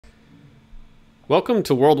Welcome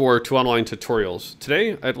to World War II Online Tutorials.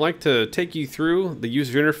 Today, I'd like to take you through the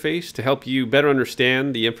user interface to help you better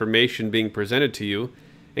understand the information being presented to you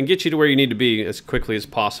and get you to where you need to be as quickly as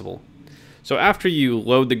possible. So after you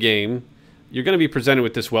load the game, you're going to be presented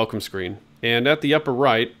with this welcome screen. And at the upper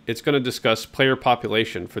right, it's going to discuss player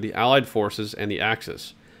population for the Allied forces and the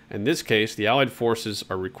Axis. In this case, the Allied forces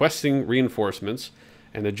are requesting reinforcements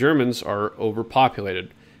and the Germans are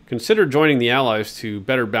overpopulated. Consider joining the Allies to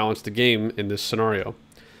better balance the game in this scenario.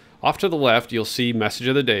 Off to the left, you'll see Message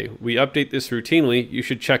of the Day. We update this routinely. You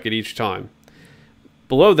should check it each time.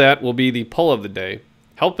 Below that will be the Poll of the Day.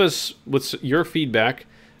 Help us with your feedback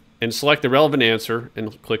and select the relevant answer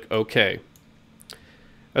and click OK.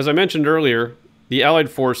 As I mentioned earlier, the Allied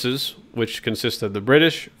forces, which consist of the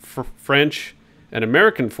British, French, and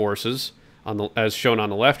American forces, as shown on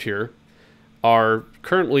the left here, are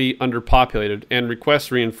currently underpopulated and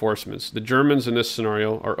request reinforcements. The Germans in this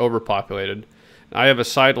scenario are overpopulated. I have a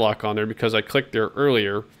side lock on there because I clicked there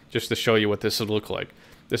earlier just to show you what this would look like.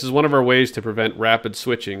 This is one of our ways to prevent rapid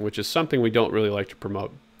switching, which is something we don't really like to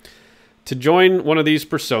promote. To join one of these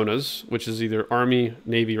personas, which is either Army,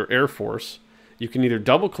 Navy, or Air Force, you can either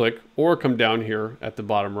double click or come down here at the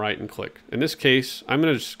bottom right and click. In this case, I'm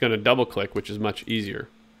just going to double click, which is much easier.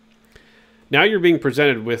 Now you're being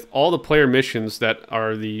presented with all the player missions that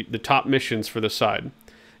are the top missions for the side.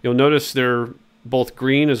 You'll notice they're both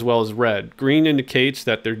green as well as red. Green indicates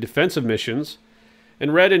that they're defensive missions,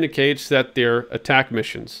 and red indicates that they're attack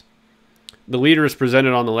missions. The leader is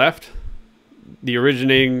presented on the left. The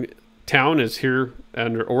originating town is here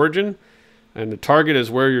under origin, and the target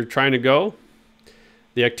is where you're trying to go.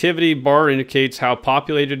 The activity bar indicates how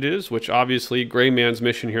populated it is, which obviously Gray Man's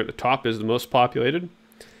mission here at the top is the most populated.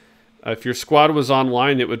 If your squad was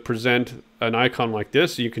online, it would present an icon like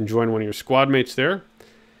this. You can join one of your squad mates there.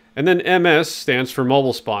 And then MS stands for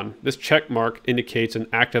mobile spawn. This check mark indicates an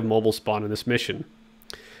active mobile spawn in this mission.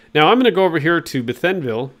 Now I'm going to go over here to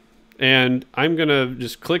Bethenville, and I'm going to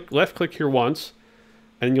just left click here once,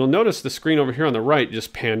 and you'll notice the screen over here on the right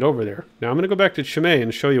just panned over there. Now I'm going to go back to Chimay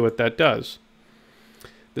and show you what that does.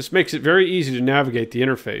 This makes it very easy to navigate the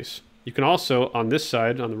interface. You can also, on this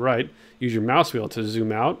side, on the right, use your mouse wheel to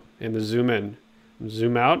zoom out and to zoom in.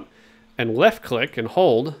 Zoom out and left click and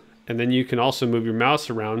hold, and then you can also move your mouse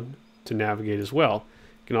around to navigate as well.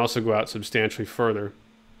 You can also go out substantially further.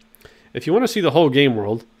 If you want to see the whole game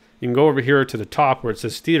world, you can go over here to the top where it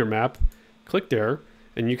says theater map, click there,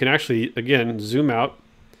 and you can actually, again, zoom out,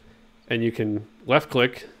 and you can left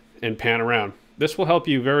click and pan around. This will help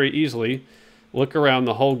you very easily look around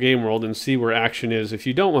the whole game world and see where action is if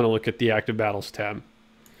you don't want to look at the active battles tab.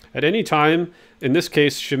 At any time, in this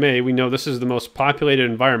case Chimay, we know this is the most populated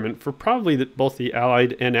environment for probably both the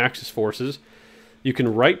Allied and Axis forces. You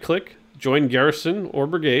can right click, join garrison or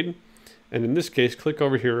brigade, and in this case click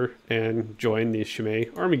over here and join the Chimay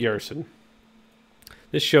Army Garrison.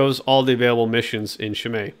 This shows all the available missions in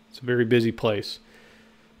Chimay. It's a very busy place.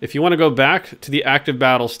 If you want to go back to the active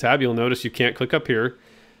battles tab, you'll notice you can't click up here.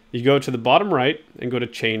 You go to the bottom right and go to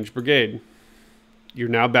change brigade. You're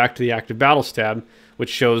now back to the active battles tab, which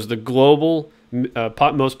shows the global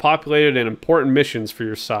most populated and important missions for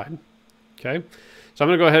your side. Okay, so I'm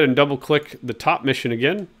going to go ahead and double click the top mission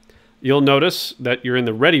again. You'll notice that you're in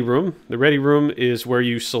the ready room. The ready room is where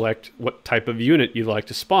you select what type of unit you'd like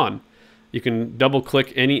to spawn. You can double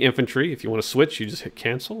click any infantry. If you want to switch, you just hit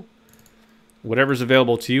cancel. Whatever's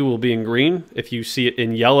available to you will be in green. If you see it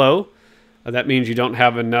in yellow, that means you don't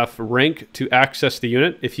have enough rank to access the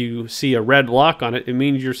unit. If you see a red lock on it, it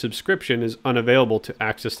means your subscription is unavailable to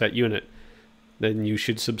access that unit. Then you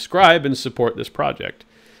should subscribe and support this project.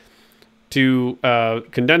 To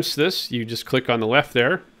condense this, you just click on the left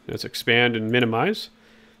there. Let's expand and minimize.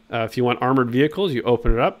 If you want armored vehicles, you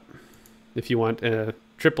open it up. If you want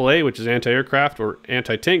AAA, which is anti-aircraft or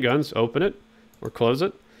anti-tank guns, open it or close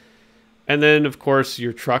it. And then, of course,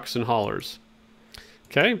 your trucks and haulers.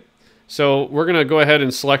 Okay. So we're going to go ahead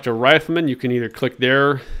and select a rifleman. You can either click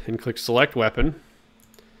there and click select weapon.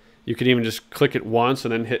 You can even just click it once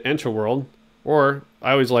and then hit enter world. Or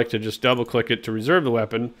I always like to just double click it to reserve the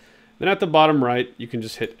weapon. Then at the bottom right, you can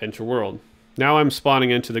just hit enter world. Now I'm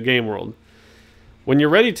spawning into the game world. When you're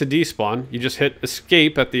ready to despawn, you just hit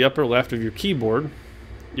escape at the upper left of your keyboard.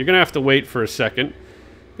 You're going to have to wait for a second.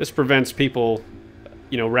 This prevents people,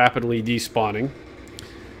 rapidly despawning.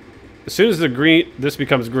 As soon as this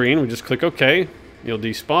becomes green, we just click OK. You'll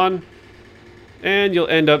despawn, and you'll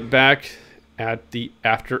end up back at the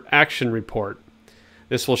after action report.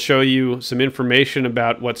 This will show you some information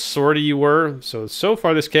about what sortie you were. So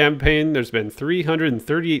far this campaign, there's been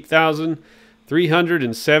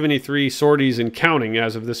 338,373 sorties and counting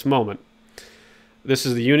as of this moment. This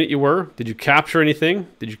is the unit you were. Did you capture anything?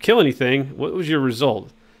 Did you kill anything? What was your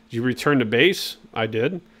result? Did you return to base? I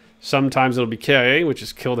did. Sometimes it'll be KIA, which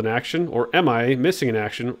is killed in action, or MIA, missing in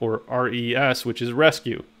action, or RES, which is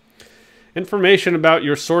rescue. Information about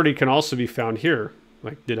your sortie can also be found here.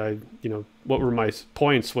 Like, did I, what were my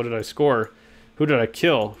points? What did I score? Who did I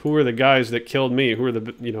kill? Who were the guys that killed me? Who were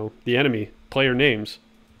the enemy player names?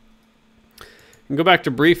 And go back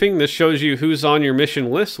to briefing. This shows you who's on your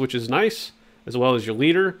mission list, which is nice, as well as your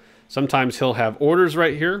leader. Sometimes he'll have orders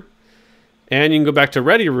right here. And you can go back to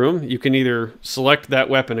ready room. You can either select that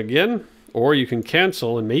weapon again, or you can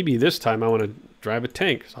cancel, and maybe this time I want to drive a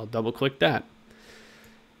tank, so I'll double click that.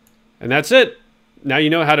 And that's it. Now you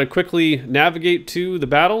know how to quickly navigate to the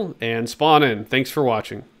battle and spawn in. Thanks for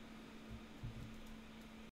watching.